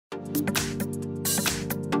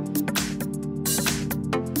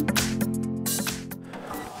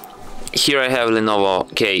Here I have Lenovo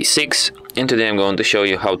K6, and today I'm going to show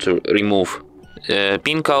you how to remove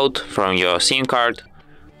PIN code from your SIM card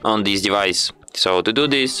on this device. So to do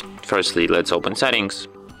this, firstly let's open settings,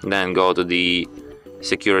 then go to the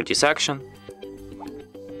security section,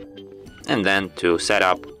 and then to set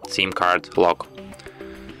up SIM card lock.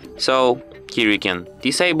 So here you can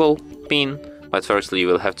disable PIN, but firstly you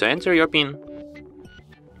will have to enter your PIN,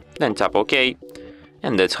 then tap OK,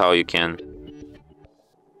 and that's how you can.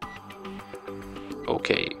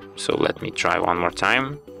 Okay, so let me try one more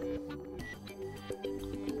time.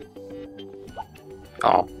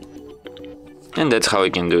 Oh, and that's how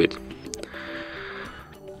you can do it.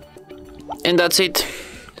 And that's it.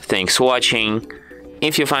 Thanks for watching.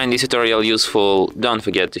 If you find this tutorial useful, don't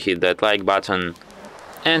forget to hit that like button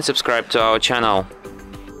and subscribe to our channel.